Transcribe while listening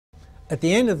At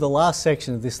the end of the last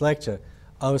section of this lecture,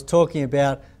 I was talking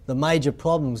about the major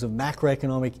problems of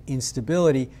macroeconomic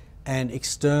instability and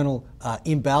external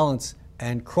imbalance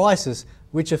and crisis,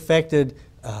 which affected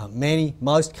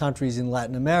most countries in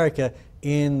Latin America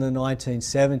in the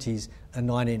 1970s and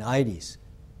 1980s.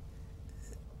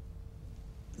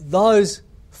 Those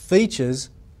features,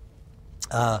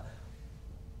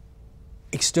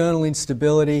 external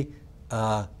instability,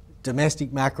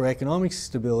 domestic macroeconomic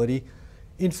stability,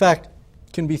 in fact,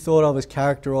 can be thought of as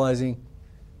characterizing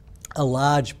a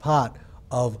large part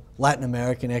of Latin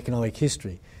American economic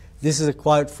history. This is a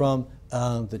quote from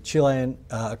the Chilean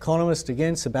economist,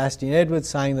 again, Sebastian Edwards,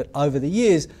 saying that over the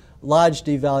years, large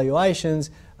devaluations,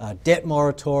 debt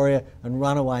moratoria and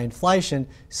runaway inflation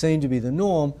seem to be the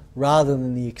norm rather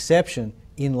than the exception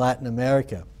in Latin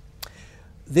America.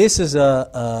 This is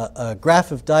a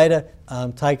graph of data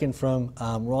taken from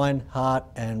Reinhardt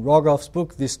and Rogoff's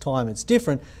book, This Time It's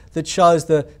Different, that shows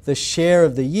the share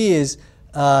of the years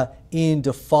in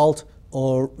default,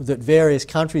 or that various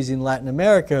countries in Latin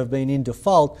America have been in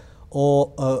default,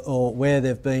 or where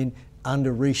they've been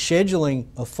under rescheduling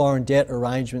of foreign debt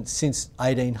arrangements since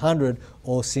 1800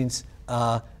 or since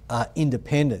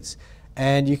independence.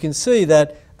 And you can see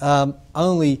that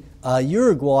only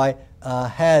Uruguay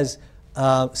has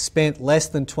spent less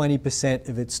than 20%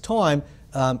 of its time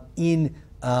in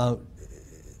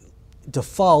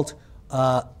default,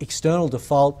 external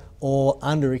default, or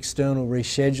under external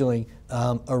rescheduling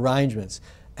arrangements,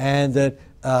 and that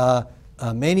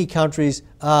many countries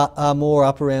are more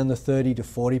up around the 30 to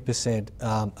 40%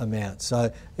 amount.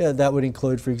 So that would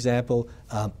include, for example,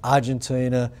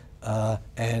 Argentina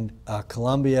and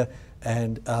Colombia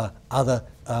and other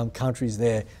countries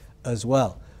there as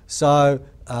well. So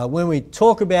when we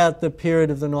talk about the period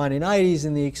of the 1980s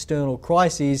and the external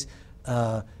crises,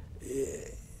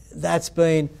 that's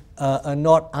been a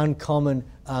not uncommon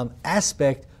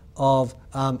aspect of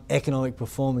economic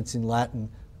performance in Latin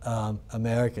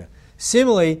America.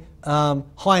 Similarly,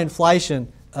 high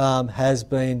inflation has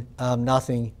been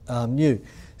nothing new.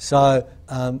 So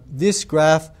this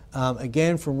graph,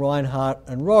 again from Reinhardt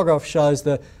and Rogoff, shows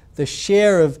the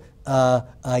share of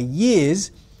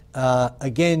years,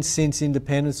 again since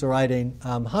independence or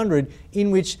 1800,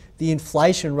 in which the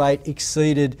inflation rate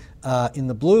exceeded, in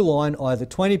the blue line, either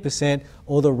 20%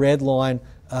 or the red line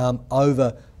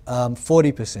over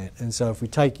 40%. And so if we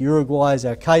take Uruguay as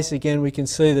our case again, we can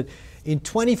see that in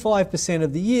 25%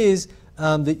 of the years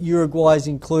that Uruguay is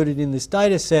included in this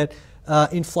data set,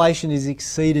 inflation has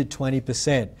exceeded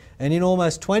 20%. And in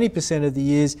almost 20% of the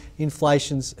years,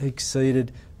 inflation's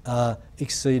exceeded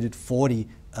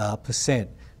 40%.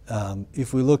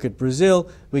 If we look at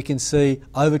Brazil, we can see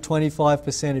over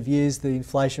 25% of years the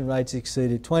inflation rates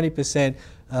exceeded 20%,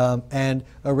 and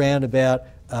around about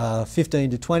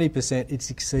 15 to 20% it's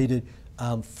exceeded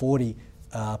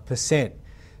 40%.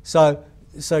 So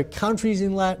countries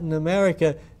in Latin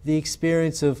America, the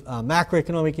experience of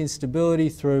macroeconomic instability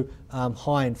through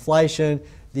high inflation,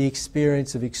 the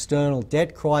experience of external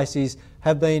debt crises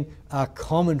have been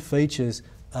common features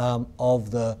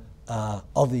of the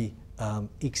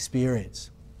experience.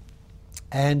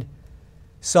 And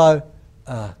so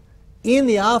in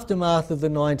the aftermath of the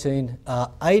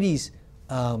 1980s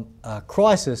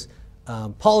crisis,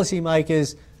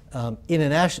 policymakers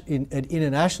at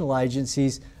international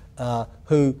agencies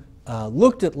who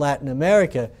looked at Latin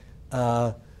America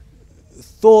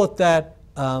thought that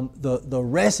the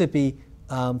recipe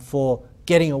for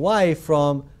getting away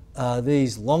from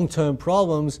these long-term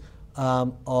problems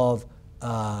of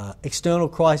external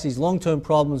crises, long-term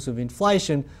problems of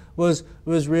inflation, was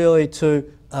really to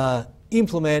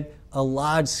implement a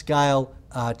large-scale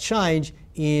change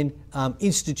in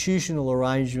institutional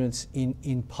arrangements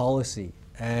in policy.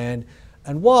 And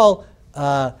while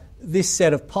this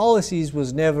set of policies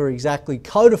was never exactly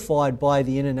codified by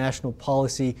the international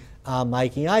policy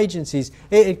making agencies,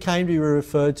 it came to be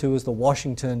referred to as the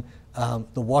Washington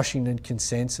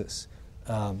Consensus.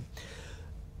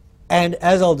 And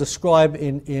as I'll describe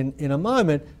in a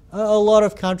moment, a lot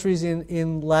of countries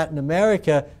in Latin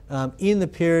America in the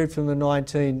period from the late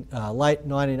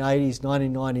 1980s,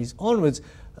 1990s onwards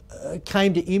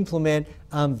came to implement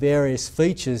various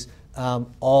features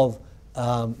of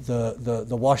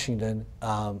the Washington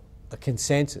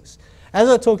Consensus. As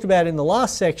I talked about in the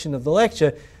last section of the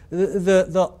lecture,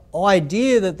 the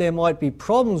idea that there might be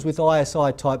problems with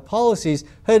ISI-type policies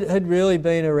had really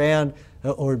been around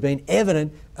or had been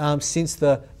evident since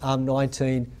the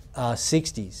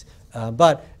 1960s.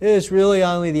 But it was really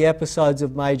only the episodes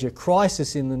of major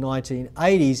crisis in the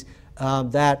 1980s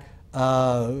that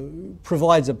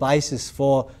provides a basis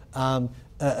for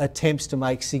attempts to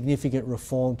make significant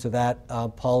reform to that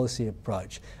policy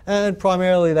approach. And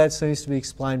primarily that seems to be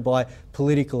explained by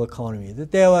political economy,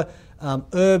 that there were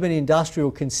urban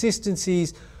industrial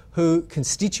constituencies who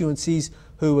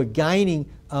were gaining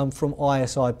from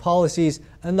ISI policies,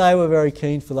 and they were very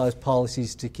keen for those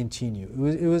policies to continue.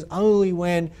 It was only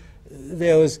when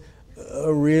there was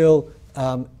a real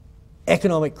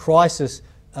economic crisis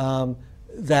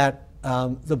that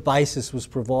the basis was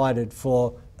provided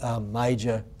for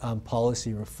major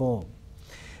policy reform.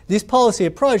 This policy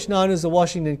approach, known as the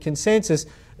Washington Consensus,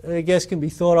 I guess can be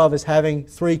thought of as having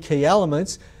three key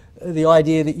elements. The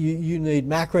idea that you need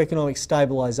macroeconomic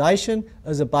stabilisation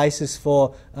as a basis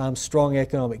for strong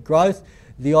economic growth.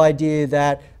 The idea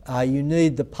that you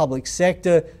need the public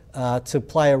sector to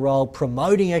play a role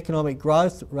promoting economic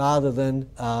growth rather than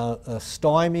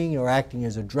stymieing or acting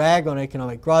as a drag on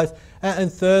economic growth.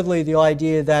 And thirdly, the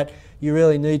idea that you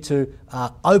really need to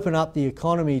open up the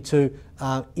economy to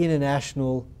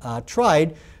international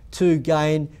trade to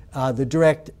gain the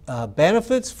direct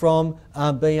benefits from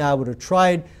being able to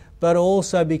trade, but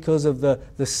also because of the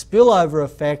spillover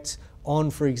effects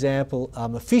on, for example,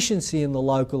 efficiency in the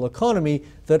local economy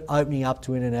that opening up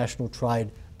to international trade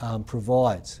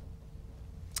provides.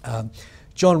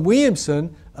 John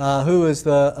Williamson, who is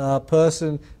the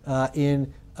person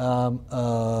in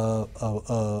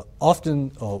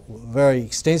often or very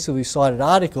extensively cited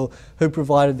article who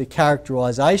provided the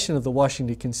characterisation of the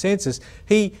Washington Consensus,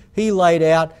 he laid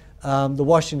out the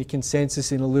Washington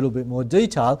Consensus in a little bit more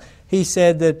detail. He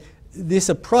said that this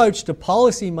approach to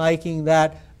policy making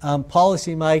that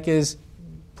policymakers,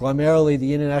 primarily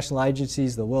the international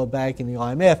agencies, the World Bank and the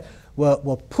IMF,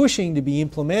 were pushing to be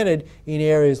implemented in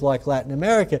areas like Latin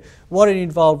America. What it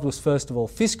involved was, first of all,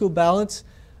 fiscal balance.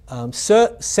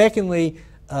 Secondly,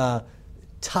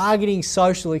 targeting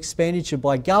social expenditure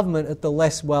by government at the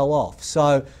less well-off.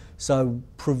 So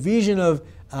provision of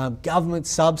government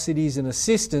subsidies and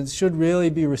assistance should really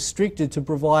be restricted to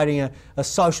providing a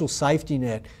social safety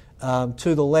net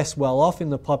to the less well-off in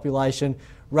the population,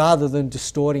 rather than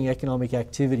distorting economic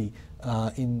activity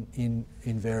in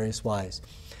various ways.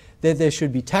 That there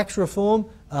should be tax reform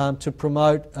to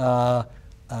promote,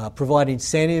 provide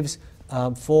incentives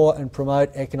for and promote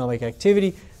economic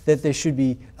activity. That there should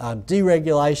be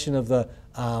deregulation of the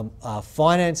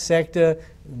finance sector,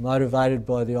 motivated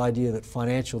by the idea that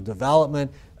financial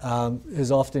development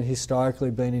has often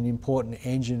historically been an important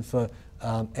engine for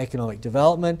economic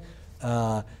development.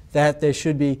 That there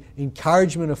should be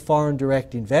encouragement of foreign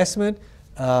direct investment,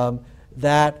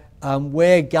 that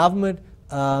where government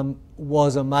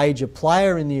was a major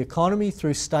player in the economy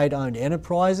through state-owned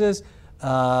enterprises,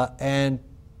 and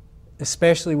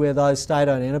especially where those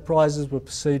state-owned enterprises were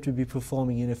perceived to be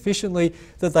performing inefficiently,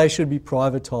 that they should be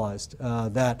privatised,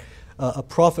 that a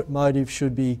profit motive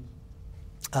should be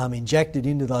injected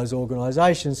into those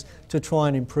organisations to try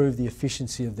and improve the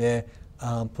efficiency of their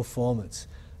performance.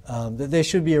 That there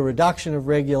should be a reduction of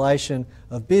regulation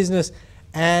of business,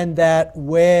 and that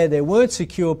where there weren't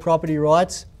secure property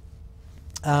rights,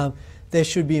 there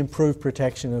should be improved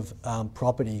protection of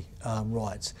property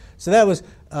rights. So that was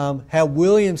how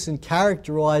Williamson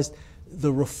characterised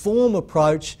the reform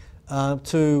approach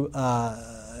to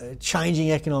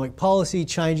changing economic policy,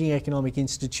 changing economic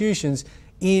institutions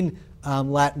in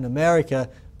Latin America,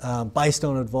 based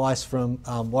on advice from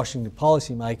Washington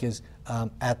policymakers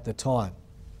at the time.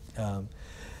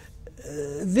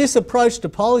 This approach to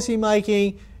policy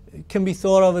making can be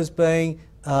thought of as being,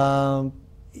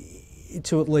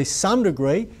 to at least some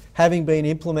degree, having been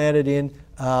implemented in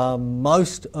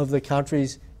most of the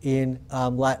countries in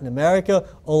Latin America,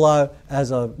 although,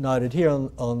 as I've noted here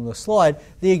on the slide,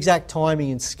 the exact timing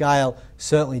and scale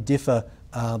certainly differ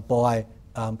by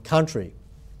country.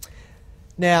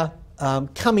 Now,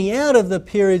 coming out of the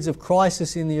periods of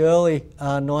crisis in the early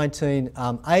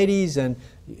 1980s and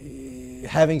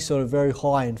having sort of very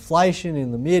high inflation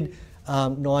in the mid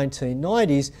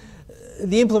 1990s,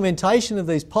 the implementation of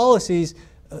these policies,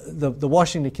 the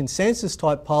Washington Consensus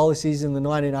type policies in the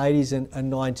 1980s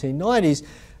and 1990s,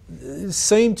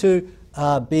 seemed to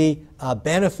be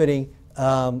benefiting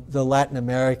the Latin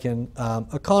American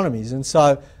economies. And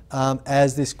so,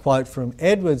 as this quote from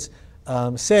Edwards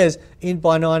says,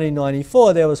 by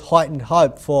 1994 there was heightened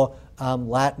hope for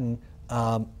Latin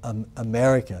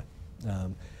America.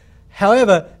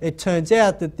 However, it turns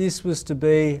out that this was to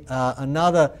be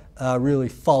another really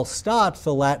false start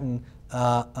for Latin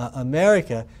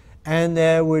America, and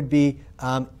there would be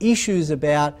issues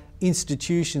about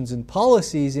institutions and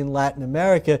policies in Latin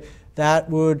America that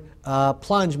would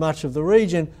plunge much of the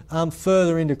region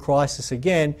further into crisis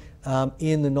again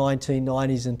in the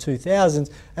 1990s and 2000s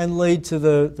and lead to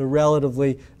the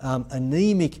relatively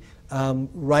anemic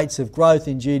rates of growth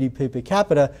in GDP per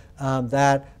capita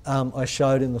that I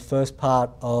showed in the first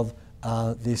part of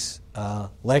this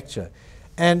lecture.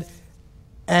 And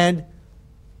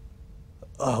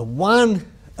one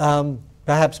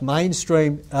perhaps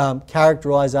mainstream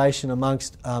characterisation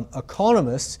amongst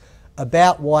economists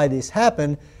about why this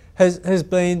happened has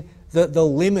been the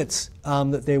limits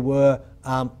that there were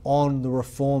on the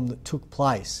reform that took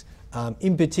place.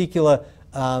 In particular,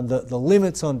 the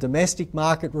limits on domestic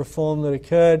market reform that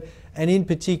occurred, and in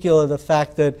particular the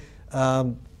fact that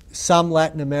some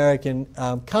Latin American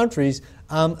countries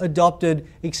adopted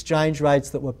exchange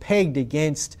rates that were pegged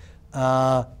against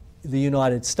the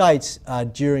United States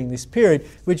during this period,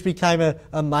 which became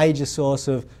a major source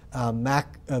of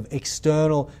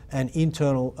external and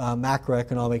internal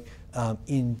macroeconomic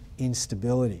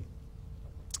instability.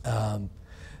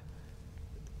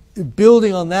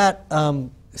 Building on that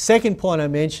second point I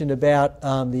mentioned about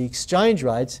the exchange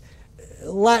rates,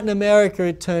 Latin America,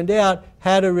 it turned out,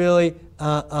 had a really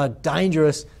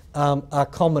dangerous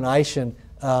combination,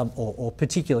 or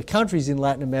particular countries in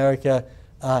Latin America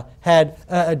had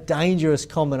a dangerous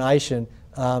combination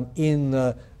in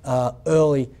the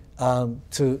early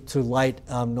to late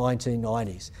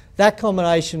 1990s. That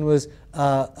combination was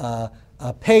a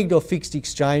pegged or fixed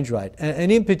exchange rate,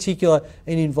 and in particular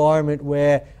an environment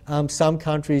where some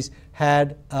countries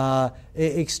had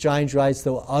exchange rates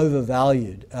that were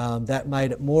overvalued. That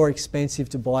made it more expensive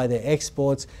to buy their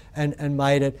exports and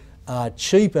made it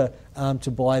cheaper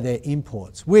to buy their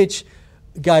imports, which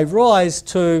gave rise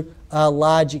to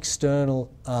large external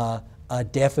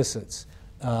deficits.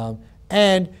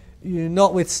 And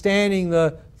notwithstanding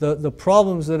the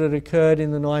problems that had occurred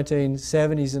in the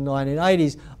 1970s and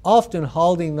 1980s, often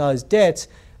holding those debts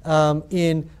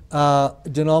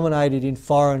denominated in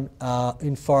foreign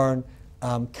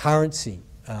currency.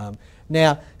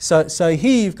 Now, so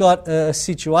here you've got a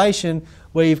situation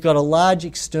where you've got a large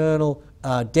external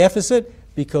deficit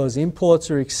because imports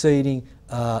are exceeding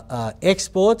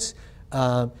exports.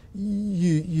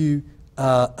 You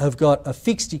have got a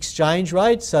fixed exchange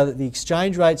rate, so that the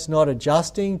exchange rate's not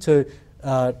adjusting to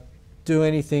do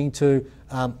anything to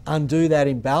undo that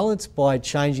imbalance by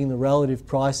changing the relative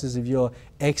prices of your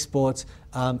exports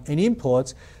and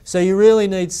imports. So you really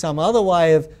need some other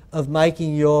way of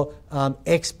making your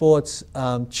exports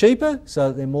cheaper, so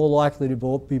that they're more likely to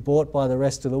be bought by the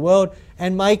rest of the world,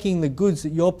 and making the goods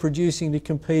that you're producing to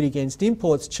compete against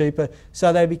imports cheaper,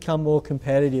 so they become more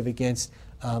competitive against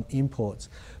imports.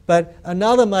 But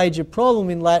another major problem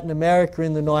in Latin America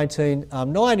in the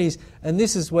 1990s, and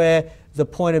this is where the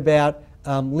point about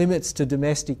limits to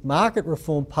domestic market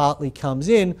reform partly comes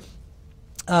in.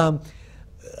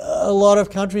 A lot of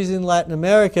countries in Latin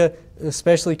America,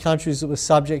 especially countries that were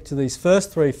subject to these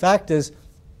first three factors,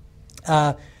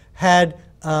 had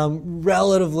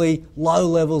relatively low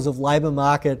levels of labour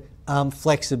market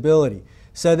flexibility.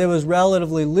 So there was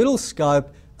relatively little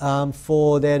scope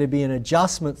for there to be an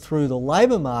adjustment through the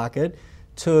labour market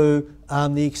to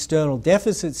the external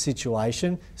deficit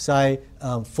situation, say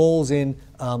falls in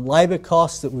labour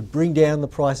costs that would bring down the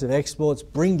price of exports,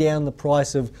 bring down the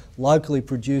price of locally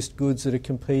produced goods that are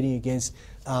competing against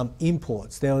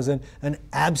imports. There was an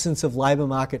absence of labour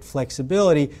market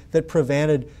flexibility that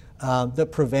prevented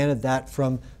that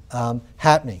from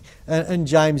happening. And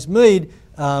James Mead,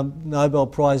 Nobel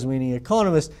Prize winning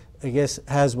economist, I guess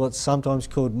has what's sometimes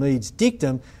called Mead's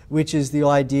dictum, which is the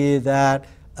idea that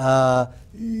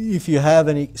if you have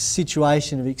a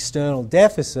situation of external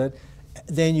deficit,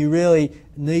 then you really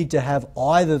need to have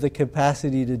either the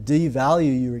capacity to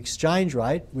devalue your exchange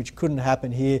rate, which couldn't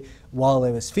happen here while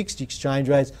there was fixed exchange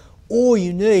rates, or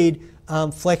you need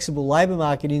flexible labour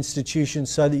market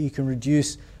institutions so that you can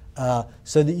reduce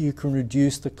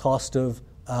the cost of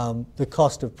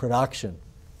production.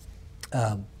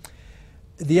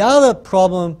 The other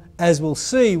problem, as we'll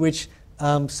see, which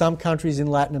some countries in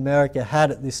Latin America had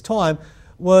at this time,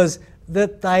 was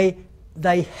that they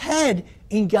had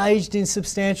engaged in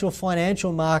substantial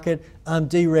financial market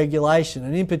deregulation,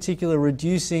 and in particular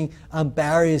reducing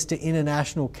barriers to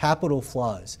international capital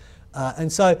flows.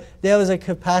 And so there was a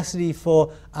capacity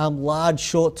for large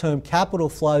short-term capital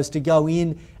flows to go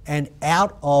in and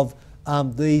out of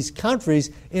these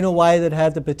countries in a way that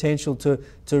had the potential to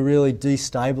really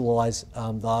destabilise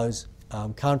those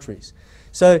countries.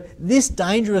 So this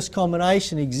dangerous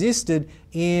combination existed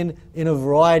in a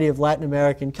variety of Latin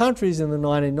American countries in the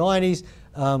 1990s,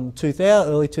 early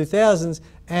 2000s,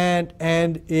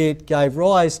 and it gave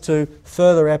rise to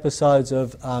further episodes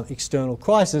of external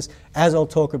crisis, as I'll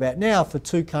talk about now, for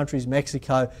two countries,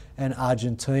 Mexico and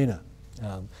Argentina.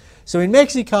 So in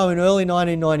Mexico in early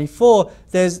 1994,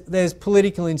 there's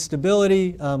political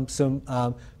instability,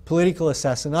 some political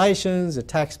assassinations,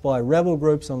 attacks by rebel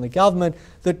groups on the government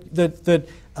that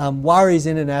worries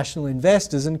international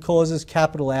investors and causes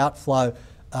capital outflow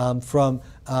from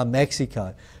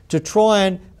Mexico. To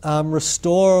try and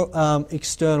restore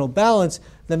external balance,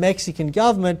 the Mexican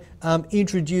government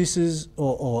introduces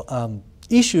or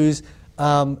issues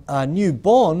new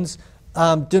bonds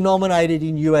denominated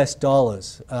in US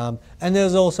dollars. And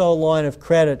there's also a line of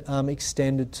credit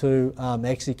extended to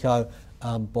Mexico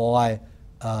by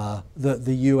the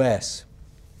US.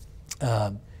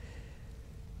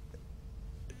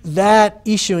 That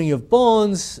issuing of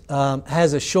bonds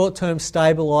has a short-term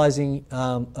stabilising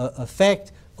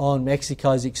effect on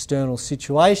Mexico's external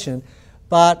situation,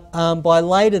 but by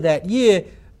later that year,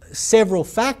 several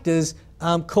factors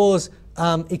cause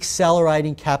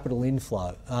accelerating capital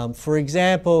inflow. For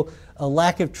example, a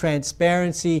lack of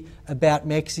transparency about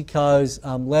Mexico's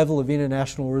level of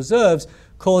international reserves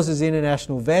causes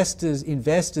international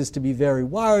investors to be very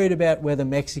worried about whether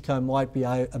Mexico might be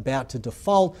about to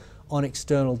default on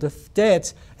external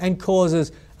debts, and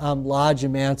causes large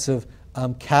amounts of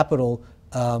capital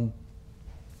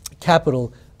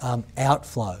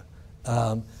outflow.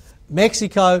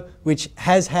 Mexico, which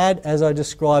has had, as I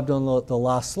described on the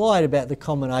last slide about the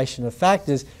combination of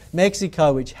factors,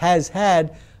 Mexico, which has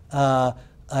had a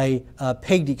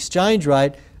pegged exchange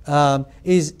rate,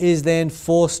 is then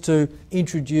forced to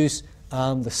introduce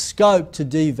the scope to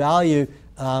devalue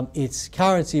its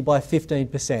currency by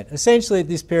 15%. Essentially, at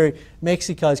this period,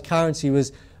 Mexico's currency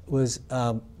was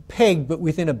pegged, but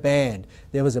within a band.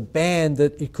 There was a band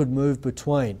that it could move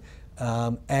between.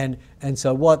 And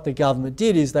so what the government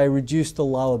did is they reduced the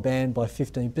lower band by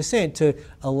 15% to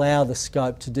allow the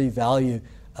scope to devalue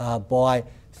by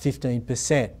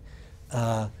 15%.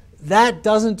 That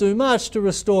doesn't do much to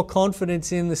restore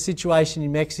confidence in the situation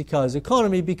in Mexico's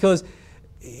economy, because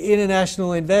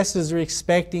international investors are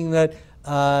expecting that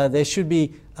there should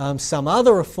be some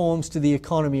other reforms to the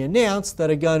economy announced that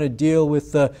are going to deal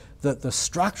with the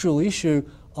structural issue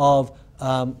of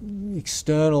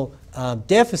external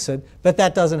deficit, but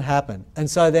that doesn't happen. And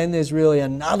so then there's really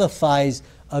another phase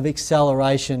of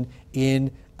acceleration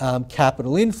in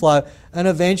capital inflow, and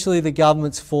eventually the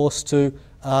government's forced to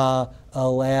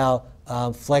allow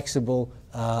flexible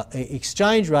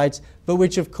exchange rates, but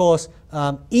which of course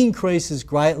increases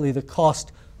greatly the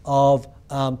cost of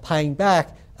paying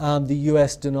back the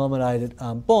US denominated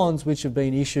bonds, which have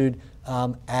been issued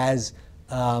as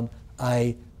a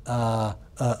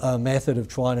method of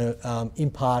trying to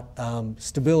impart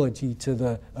stability to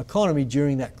the economy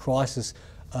during that crisis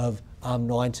of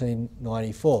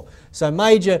 1994. So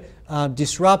major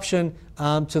disruption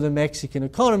to the Mexican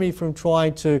economy from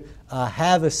trying to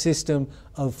have a system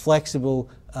of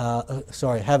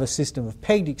have a system of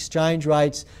pegged exchange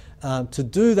rates, to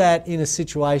do that in a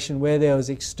situation where there was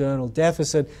external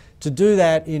deficit, to do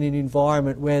that in an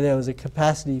environment where there was a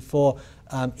capacity for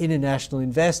international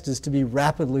investors to be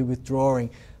rapidly withdrawing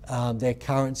their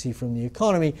currency from the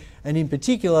economy, and in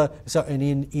particular,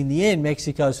 in the end,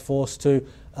 Mexico's forced to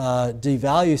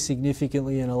devalue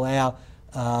significantly and allow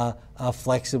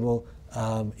flexible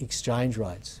exchange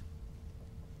rates.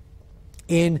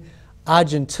 In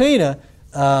Argentina,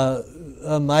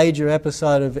 a major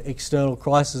episode of external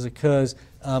crisis occurs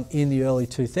in the early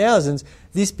 2000s.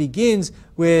 This begins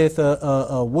with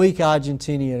a weak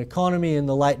Argentinian economy in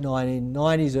the late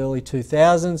 1990s, early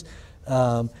 2000s.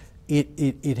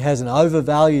 It has an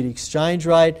overvalued exchange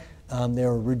rate. There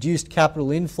are reduced capital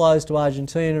inflows to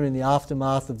Argentina in the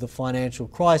aftermath of the financial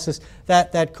crisis.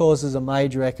 That causes a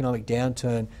major economic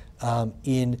downturn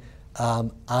in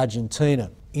Argentina.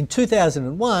 In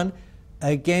 2001,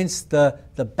 against the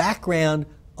background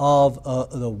of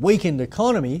the weakened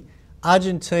economy,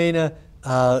 Argentina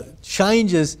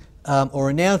changes or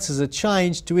announces a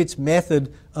change to its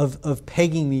method of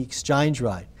pegging the exchange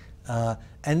rate.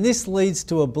 And this leads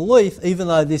to a belief, even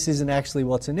though this isn't actually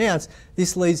what's announced,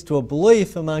 this leads to a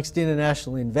belief amongst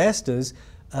international investors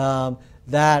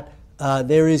that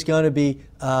there is going to be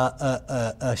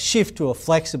a shift to a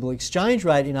flexible exchange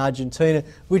rate in Argentina,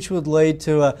 which would lead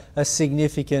to a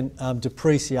significant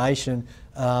depreciation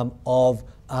of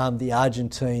the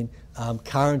Argentine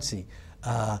currency.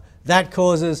 That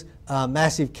causes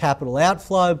massive capital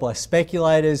outflow by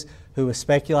speculators who are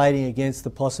speculating against the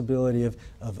possibility of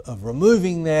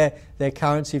removing their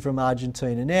currency from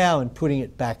Argentina now and putting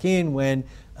it back in when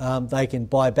they can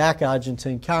buy back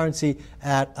Argentine currency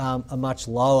at a much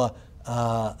lower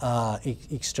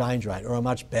exchange rate, or a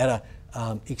much better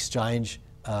exchange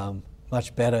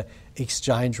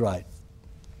rate.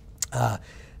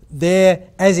 There,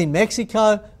 as in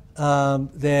Mexico,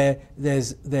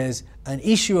 there's an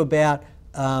issue about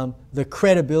the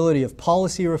credibility of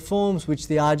policy reforms which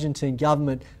the Argentine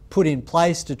government put in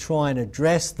place to try and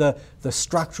address the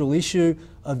structural issue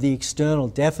of the external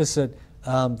deficit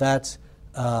that's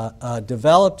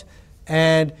developed.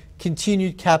 And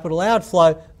continued capital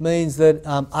outflow means that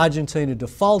Argentina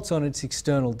defaults on its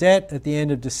external debt at the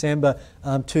end of December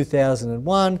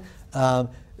 2001.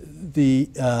 The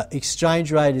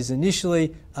exchange rate is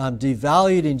initially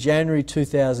devalued in January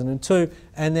 2002,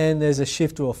 and then there's a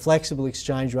shift to a flexible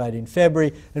exchange rate in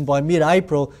February, and by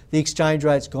mid-April the exchange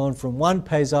rate's gone from 1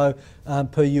 peso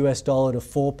per US dollar to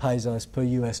 4 pesos per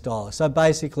US dollar. So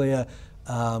basically a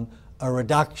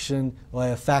reduction by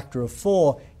a factor of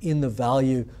 4 in the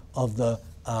value of the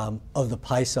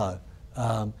peso.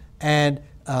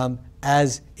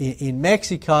 As in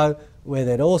Mexico, where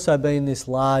there'd also been this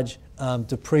large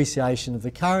depreciation of the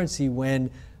currency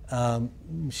when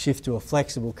shift to a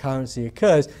flexible currency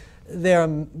occurs, there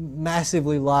are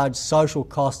massively large social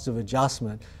costs of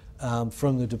adjustment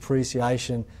from the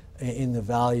depreciation in the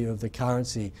value of the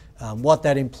currency. What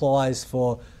that implies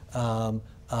for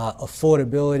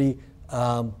affordability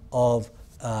of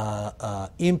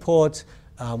imports,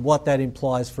 what that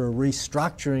implies for a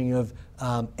restructuring of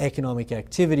economic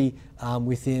activity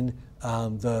within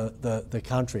the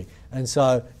country. And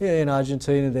so in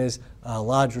Argentina there's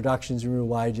large reductions in real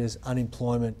wages,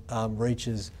 unemployment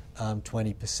reaches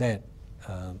 20%.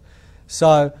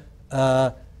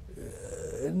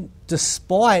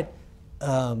 Despite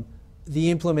the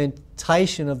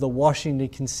implementation of the Washington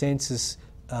Consensus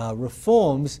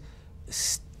reforms,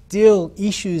 still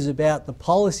issues about the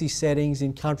policy settings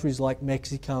in countries like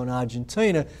Mexico and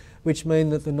Argentina, which mean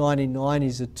that the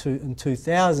 1990s and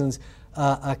 2000s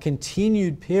are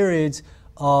continued periods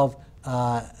of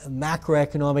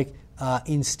macroeconomic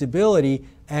instability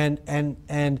and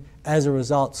as a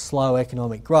result slow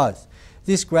economic growth.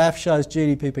 This graph shows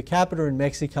GDP per capita in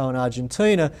Mexico and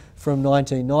Argentina from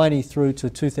 1990 through to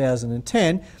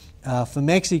 2010. For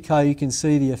Mexico, you can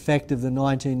see the effect of the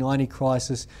 1990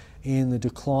 crisis in the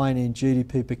decline in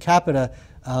GDP per capita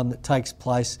that takes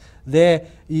place there.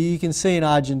 You can see in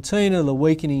Argentina the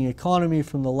weakening economy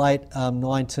from the late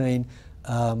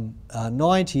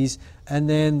 1990s, and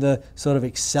then the sort of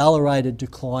accelerated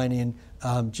decline in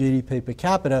GDP per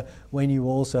capita when you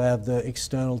also have the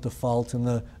external default and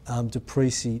the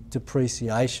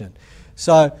depreciation.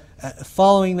 So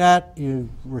following that,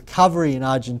 recovery in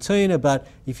Argentina, but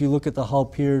if you look at the whole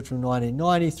period from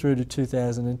 1990 through to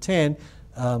 2010,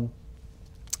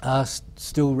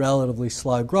 still relatively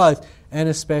slow growth, and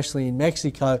especially in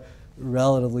Mexico,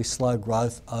 relatively slow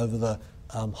growth over the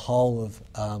whole of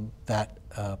that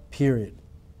period.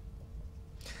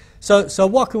 So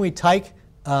what can we take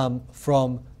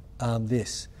from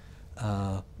this?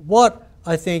 What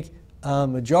I think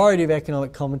majority of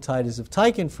economic commentators have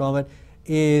taken from it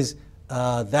is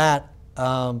that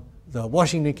the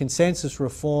Washington Consensus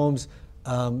reforms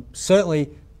certainly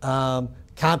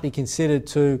can't be considered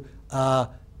to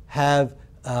have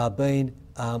been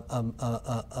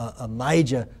a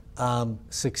major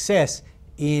success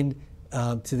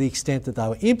to the extent that they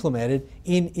were implemented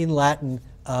in Latin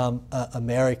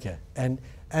America. And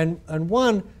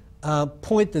one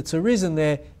point that's arisen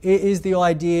there is the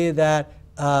idea that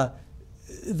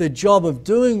the job of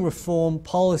doing reform,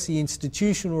 policy,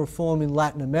 institutional reform in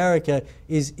Latin America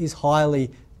is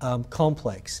highly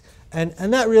complex.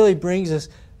 And that really brings us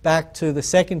back to the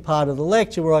second part of the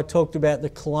lecture where I talked about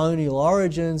the colonial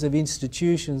origins of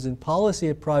institutions and policy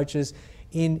approaches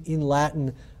in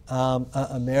Latin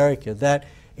America. That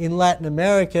in Latin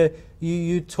America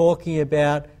you're talking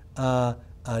about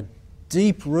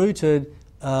deep-rooted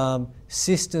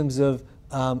systems of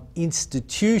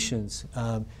institutions.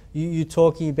 You're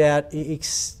talking about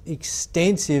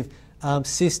extensive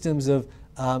systems of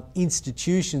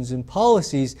institutions and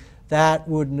policies that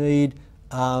would need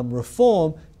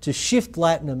reform to shift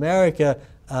Latin America,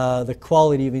 the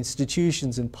quality of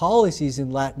institutions and policies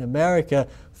in Latin America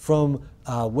from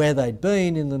where they'd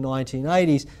been in the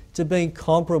 1980s to being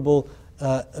comparable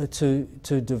to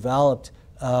developed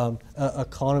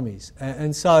economies.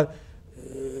 And so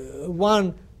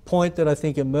one point that I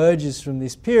think emerges from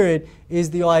this period is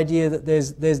the idea that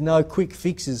there's no quick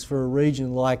fixes for a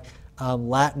region like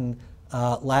Latin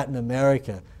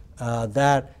America.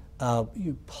 That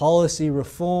policy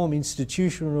reform,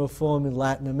 institutional reform in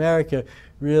Latin America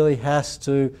really has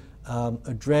to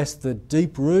address the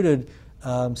deep-rooted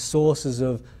sources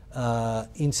of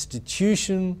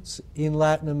institutions in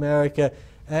Latin America,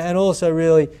 and also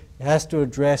really has to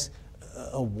address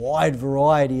a wide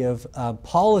variety of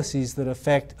policies that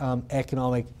affect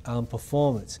economic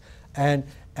performance. And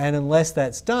unless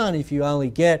that's done, if you only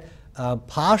get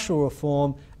partial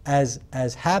reform, as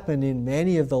happened in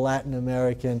many of the Latin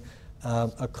American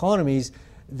economies,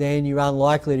 then you're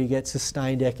unlikely to get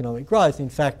sustained economic growth. In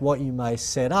fact, what you may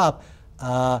set up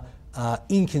are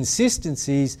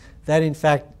inconsistencies that in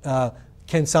fact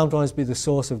can sometimes be the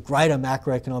source of greater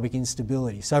macroeconomic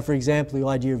instability. So for example, the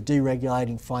idea of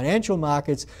deregulating financial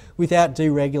markets without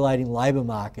deregulating labour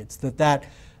markets, that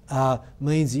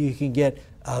means that you can get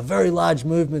very large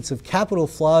movements of capital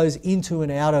flows into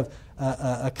and out of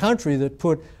a country that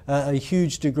put a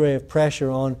huge degree of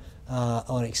pressure on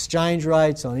exchange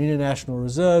rates, on international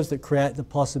reserves, that create the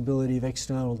possibility of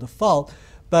external default.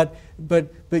 But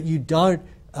you don't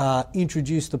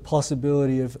introduce the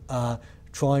possibility of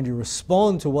trying to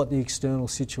respond to what the external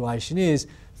situation is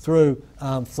through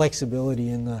flexibility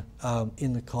in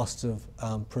the costs of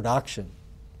production.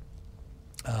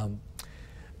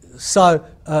 So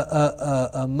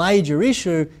a major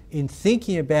issue in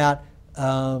thinking about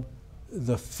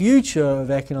the future of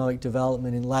economic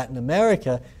development in Latin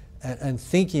America and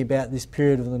thinking about this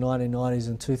period of the 1990s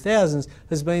and 2000s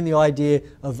has been the idea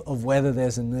of whether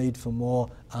there's a need for more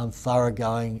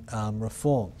thoroughgoing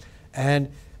reform. And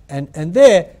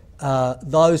there,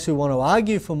 those who want to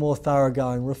argue for more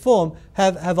thoroughgoing reform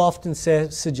have often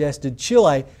suggested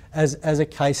Chile as a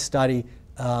case study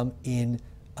in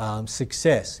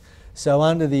success. So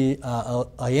under the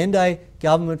Allende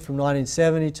government from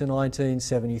 1970 to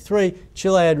 1973,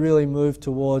 Chile had really moved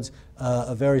towards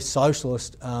a very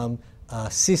socialist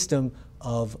system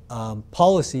of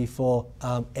policy for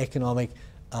economic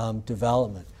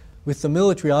development. With the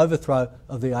military overthrow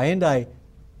of the Allende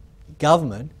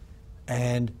government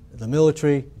and the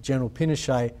military, General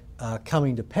Pinochet,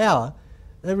 coming to power,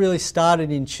 that really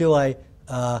started in Chile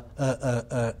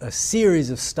a series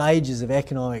of stages of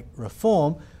economic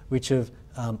reform which have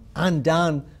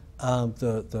undone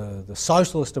the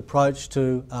socialist approach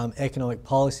to economic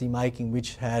policy making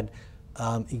which had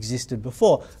existed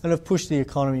before, and have pushed the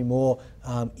economy more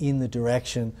in the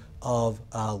direction of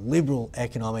liberal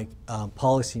economic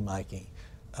policy making.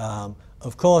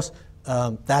 Of course,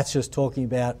 that's just talking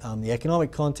about the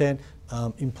economic content.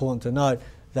 Important to note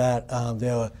that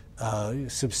there were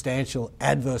substantial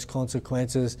adverse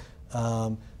consequences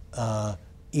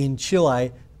in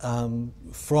Chile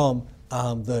from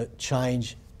the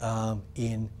change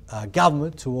in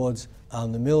government towards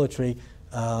the military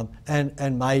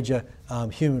and major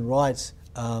human rights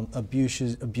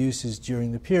abuses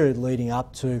during the period leading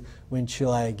up to when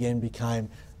Chile again became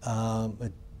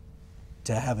to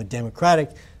have a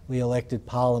democratically elected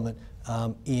parliament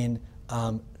in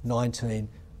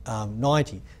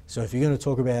 1990. So if you're going to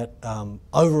talk about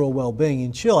overall well-being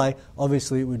in Chile,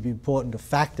 obviously it would be important to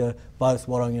factor both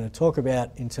what I'm going to talk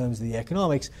about in terms of the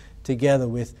economics together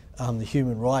with the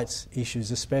human rights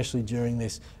issues, especially during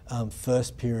this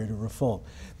first period of reform.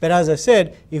 But as I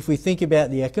said, if we think about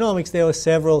the economics, there were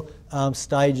several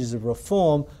stages of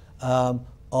reform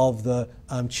of the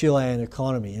Chilean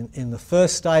economy. In the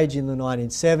first stage in the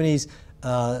 1970s,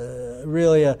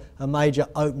 really a major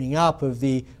opening up of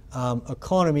the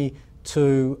economy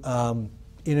to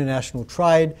international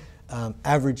trade.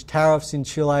 Average tariffs in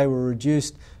Chile were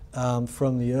reduced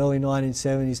from the early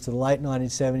 1970s to the late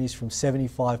 1970s from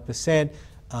 75%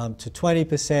 to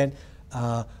 20%.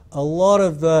 A lot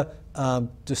of the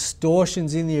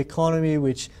distortions in the economy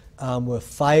which were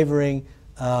favouring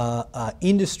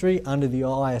industry under the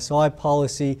ISI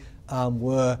policy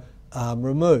were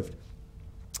removed.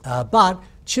 But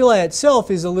Chile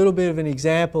itself is a little bit of an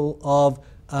example of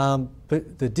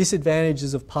the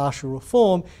disadvantages of partial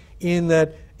reform in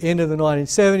that end of the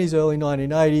 1970s, early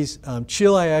 1980s,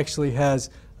 Chile actually has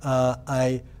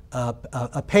a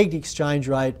pegged exchange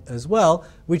rate as well,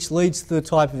 which leads to the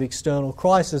type of external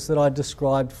crisis that I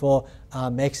described for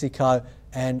Mexico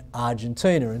and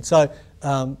Argentina. And so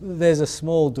there's a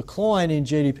small decline in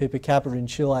GDP per capita in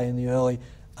Chile in the early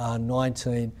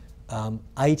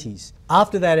 1980s.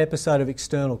 After that episode of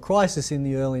external crisis in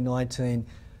the early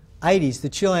 1980s, the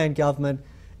Chilean government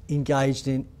engaged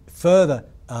in further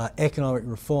economic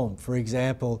reform. For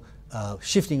example,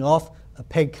 shifting off a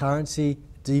pegged currency,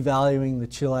 devaluing the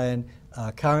Chilean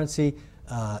currency,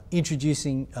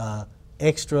 introducing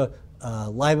extra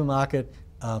labour market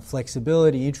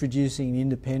flexibility, introducing an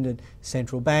independent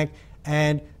central bank,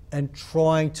 and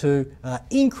trying to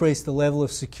increase the level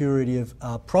of security of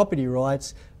property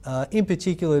rights in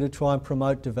particular to try and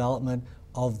promote development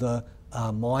of the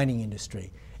mining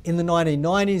industry. In the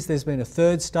 1990s, there's been a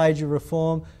third stage of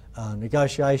reform,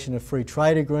 negotiation of free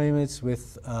trade agreements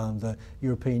with the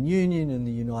European Union and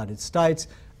the United States,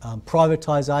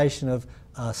 privatisation of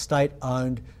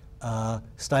state-owned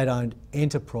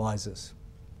enterprises.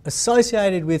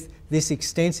 Associated with this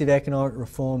extensive economic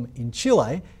reform in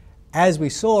Chile, as we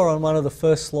saw on one of the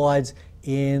first slides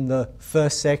in the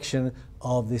first section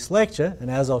of this lecture, and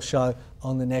as I'll show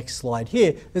on the next slide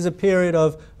here, there's a period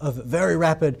of very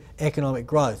rapid economic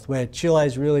growth where Chile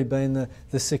has really been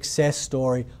the success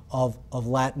story of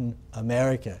Latin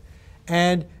America.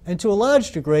 And to a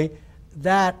large degree,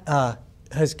 that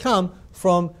has come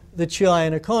from the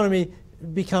Chilean economy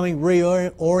becoming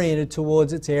reoriented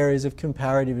towards its areas of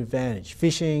comparative advantage: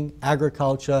 fishing,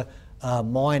 agriculture,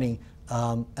 mining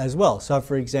as well. So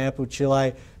for example,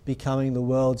 Chile becoming the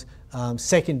world's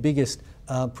second biggest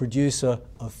producer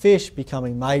of fish,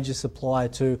 becoming major supplier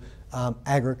to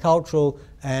agricultural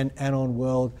and on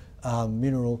world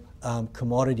mineral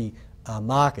commodity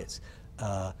markets.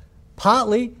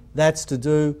 Partly that's to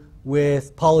do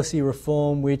with policy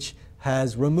reform which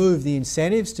has removed the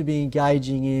incentives to be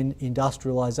engaging in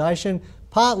industrialisation.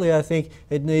 Partly, I think,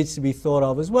 it needs to be thought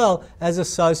of as well as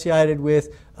associated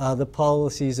with the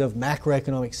policies of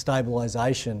macroeconomic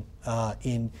stabilisation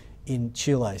in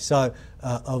Chile. So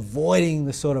avoiding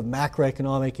the sort of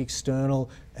macroeconomic external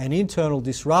and internal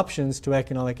disruptions to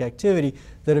economic activity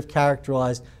that have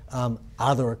characterised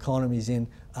other economies in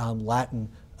Latin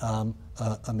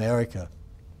America.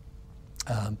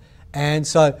 And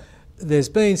so there's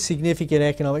been significant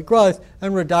economic growth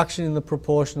and reduction in the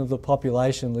proportion of the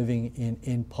population living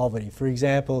in poverty. For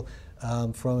example,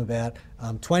 from about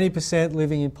 20%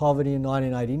 living in poverty in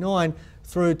 1989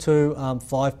 through to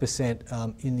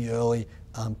 5% in the early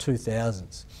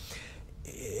 2000s.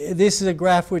 This is a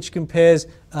graph which compares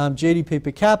GDP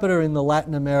per capita in the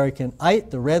Latin American 8,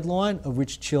 the red line, of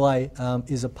which Chile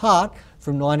is a part,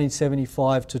 from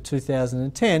 1975 to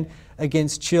 2010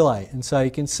 against Chile. And so you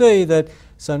can see that,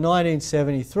 so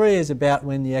 1973 is about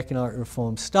when the economic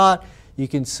reforms start. You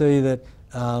can see that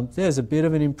there's a bit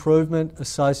of an improvement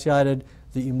associated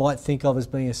that you might think of as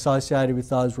being associated with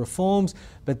those reforms,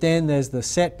 but then there's the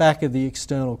setback of the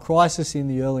external crisis in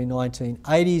the early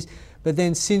 1980s. But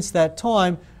then since that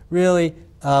time, really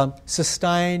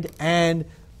sustained and,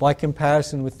 by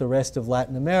comparison with the rest of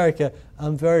Latin America,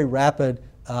 very rapid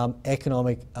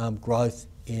economic growth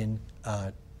in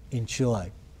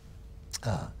Chile.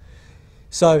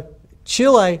 So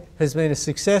Chile has been a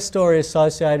success story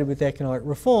associated with economic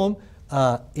reform.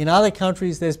 In other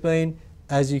countries, there's been,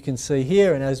 as you can see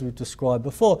here and as we've described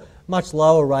before, much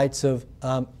lower rates of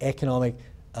economic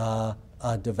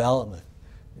development.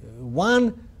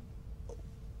 One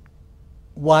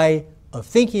way of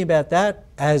thinking about that,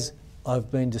 as I've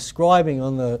been describing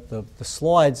on the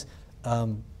slides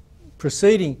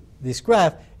preceding this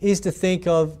graph, is to think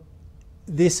of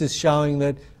this as showing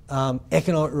that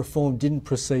economic reform didn't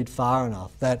proceed far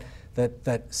enough,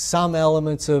 that some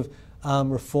elements of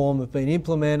reform have been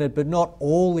implemented, but not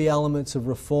all the elements of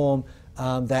reform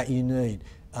that you need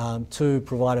to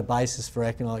provide a basis for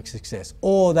economic success,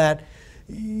 or that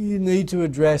you need to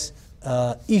address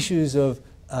issues of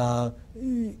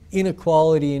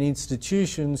inequality in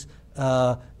institutions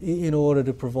in order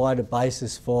to provide a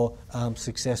basis for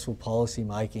successful policy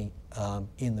making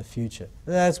in the future.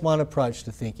 That's one approach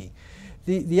to thinking.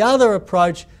 The other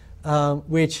approach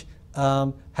which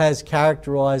has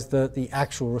characterised the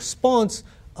actual response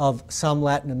of some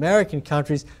Latin American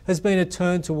countries has been a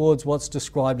turn towards what's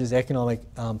described as economic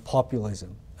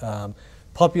populism.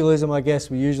 Populism, I guess,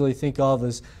 we usually think of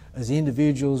as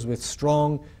individuals with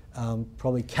strong,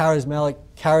 probably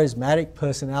charismatic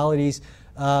personalities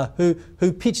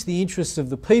who pitch the interests of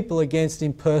the people against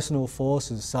impersonal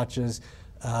forces such as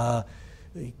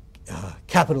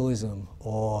capitalism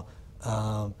or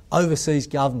overseas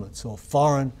governments or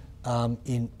foreign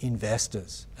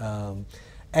investors.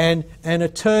 And a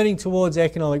turning towards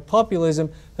economic populism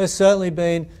has certainly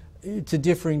been, to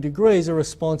differing degrees, a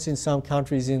response in some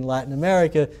countries in Latin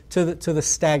America to the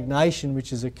stagnation which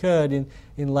has occurred in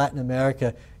Latin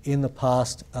America in the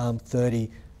past 30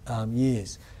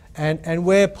 years. And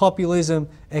where populism,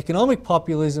 economic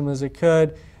populism, has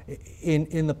occurred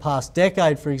in the past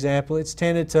decade, for example, it's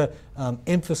tended to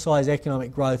emphasise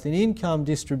economic growth and income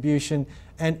distribution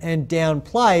and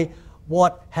downplay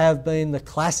what have been the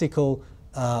classical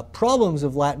problems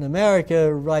of Latin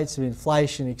America, rates of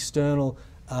inflation, external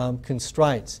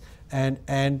constraints,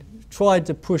 and tried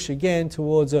to push again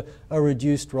towards a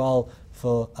reduced role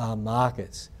for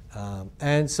markets.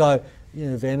 And so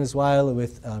Venezuela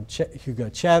with Hugo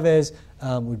Chavez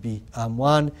would be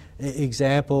one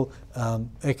example.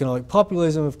 Economic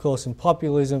populism, of course, and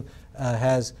populism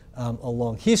has a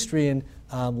long history in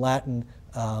Latin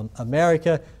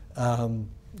America.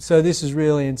 So this is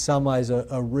really, in some ways,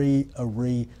 a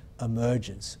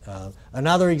re-emergence.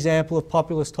 Another example of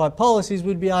populist-type policies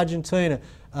would be Argentina,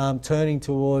 turning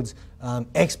towards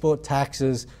export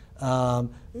taxes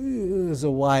as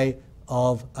a way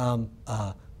of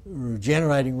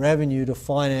generating revenue to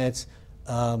finance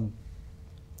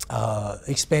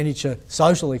expenditure,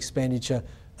 social expenditure,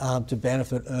 to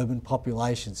benefit urban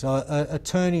populations. So a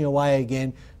turning away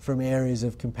again from areas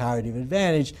of comparative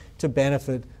advantage to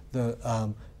benefit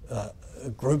the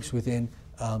groups within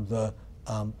the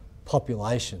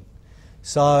population.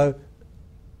 So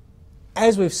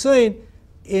as we've seen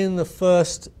in the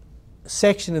first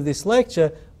section of this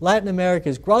lecture, Latin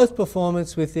America's growth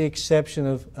performance, with the exception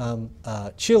of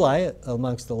Chile,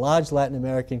 amongst the large Latin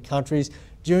American countries,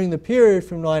 during the period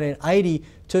from 1980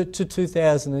 to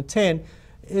 2010,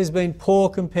 has been poor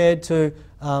compared to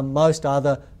most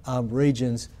other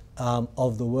regions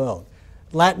of the world.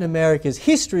 Latin America's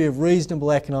history of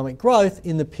reasonable economic growth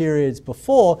in the periods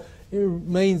before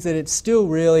means that it's still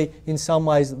really, in some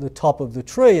ways, at the top of the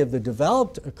tree of the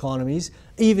developed economies,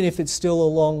 even if it's still a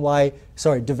long way,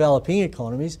 developing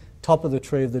economies, top of the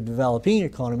tree of the developing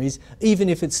economies, even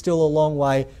if it's still a long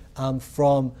way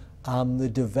from the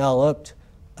developed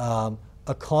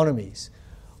economies.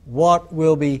 What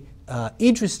will be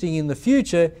interesting in the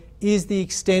future is the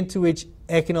extent to which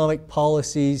economic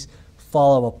policies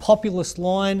follow a populist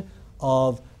line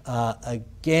of,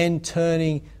 again,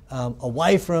 turning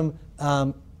away from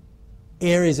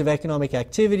areas of economic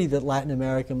activity that Latin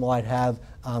America might have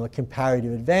a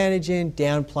comparative advantage in,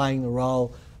 downplaying the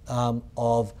role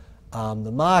of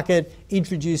the market,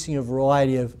 introducing a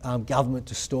variety of government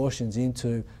distortions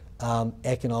into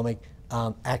economic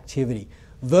activity,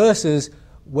 versus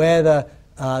whether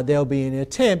there'll be an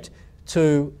attempt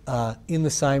to, in the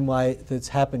same way that's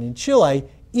happened in Chile,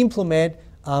 implement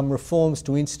reforms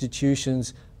to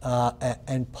institutions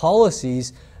and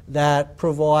policies that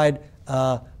provide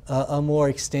a more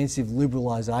extensive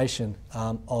liberalisation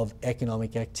of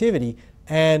economic activity,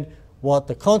 and what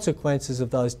the consequences of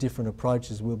those different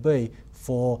approaches will be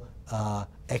for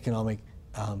economic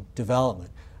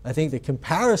development. I think the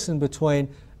comparison between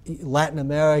Latin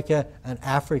America and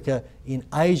Africa in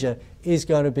Asia is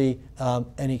going to be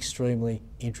an extremely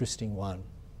interesting one.